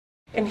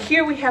And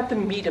here we have the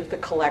meat of the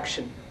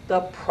collection,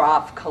 the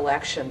prof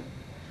collection.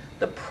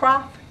 The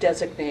prof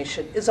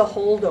designation is a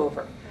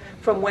holdover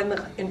from when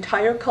the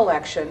entire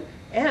collection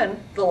and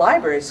the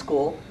library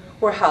school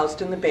were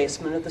housed in the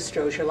basement of the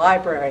Strozier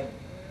Library.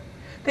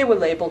 They were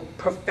labeled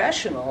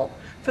professional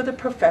for the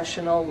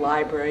Professional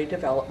Library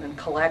Development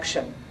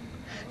Collection.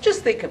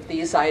 Just think of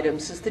these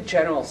items as the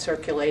general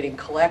circulating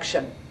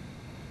collection.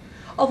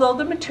 Although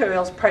the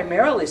materials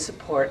primarily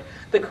support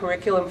the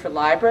curriculum for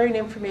library and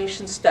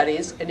information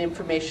studies and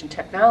information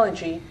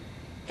technology,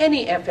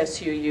 any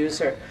FSU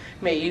user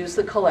may use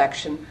the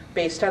collection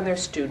based on their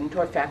student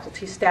or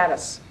faculty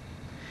status.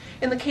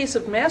 In the case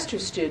of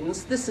master's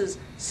students, this is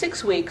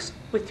 6 weeks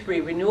with 3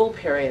 renewal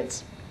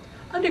periods.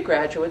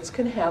 Undergraduates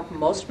can have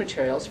most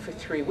materials for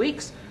 3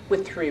 weeks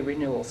with 3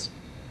 renewals.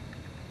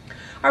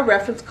 Our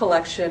reference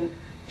collection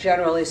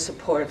generally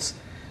supports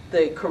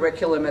the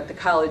curriculum at the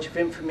College of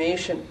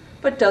Information,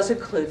 but does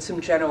include some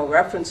general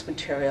reference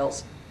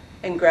materials,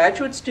 and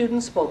graduate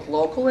students, both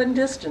local and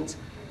distance,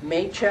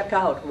 may check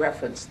out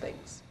reference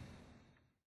things.